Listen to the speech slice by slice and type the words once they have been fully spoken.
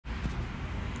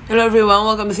Hello everyone,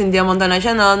 welcome to Cynthia Montana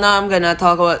channel. Now I'm gonna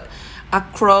talk about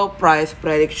Akro price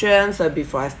predictions. So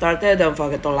before I started, don't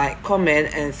forget to like,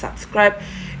 comment, and subscribe.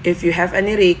 If you have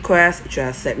any requests,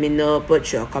 just let me know,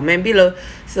 put your comment below.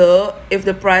 So if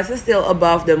the price is still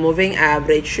above the moving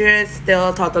average here, it's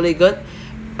still totally good.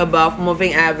 Above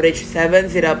moving average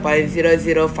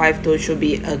 70.0052 should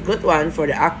be a good one for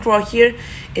the Akro here.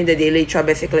 In the daily chart,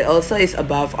 basically also is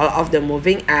above all of the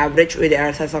moving average with the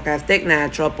RSI stochastic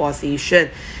natural position.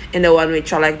 In the 1 week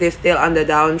chart like this, still on the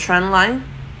downtrend line.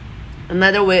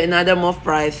 Another way, another move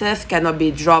prices cannot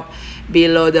be dropped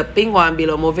below the pink one,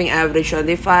 below moving average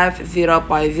 25,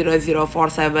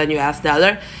 0.0047 US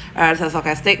dollar as a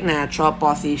stochastic natural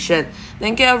position.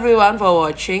 Thank you everyone for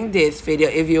watching this video.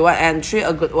 If you want entry,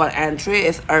 a good one entry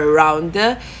is around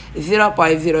the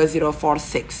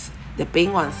 0.0046, the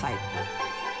pink one side.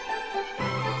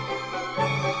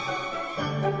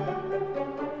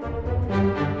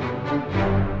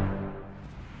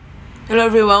 Hello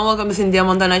everyone, welcome to Cynthia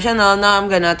Montana channel. Now I'm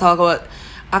gonna talk about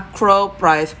Akro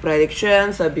price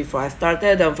predictions. So before I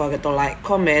started, don't forget to like,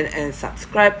 comment, and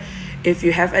subscribe. If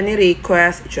you have any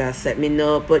requests, just let me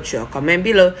know, put your comment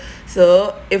below.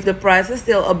 So if the price is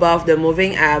still above the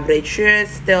moving average here,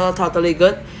 it's still totally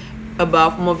good.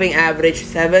 Above moving average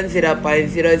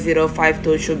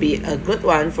 70.0052 should be a good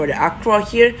one for the Akro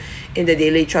here. In the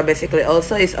daily chart, basically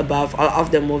also is above all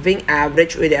of the moving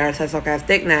average with the RSI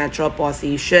stochastic natural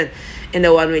position. In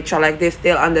the 1 week chart like this,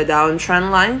 still on the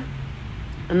downtrend line.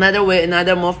 Another way,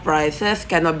 another move prices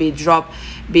cannot be dropped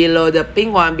below the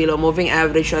pink one, below moving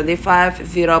average 25,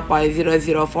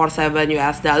 0.0047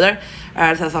 US dollar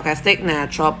as a stochastic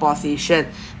natural position.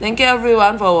 Thank you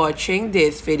everyone for watching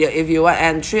this video. If you want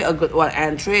entry, a good one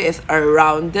entry is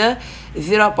around the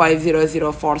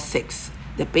 0.0046,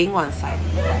 the pink one side.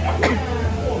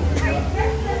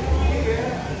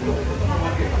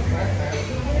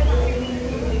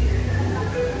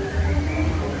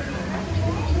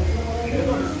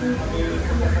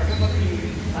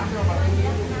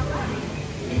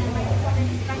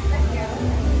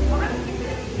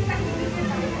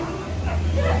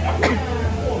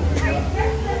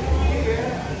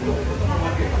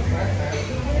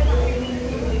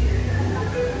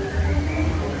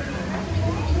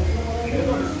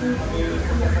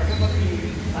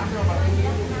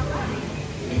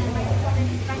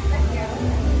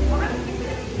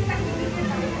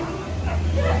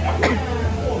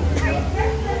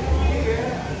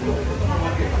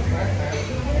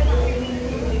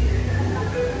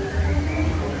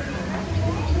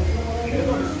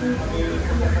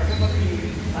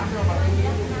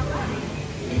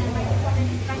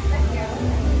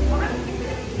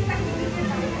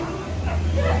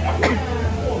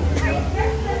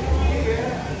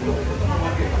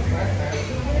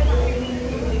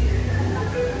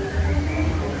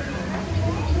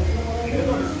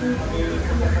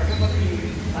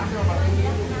 Akro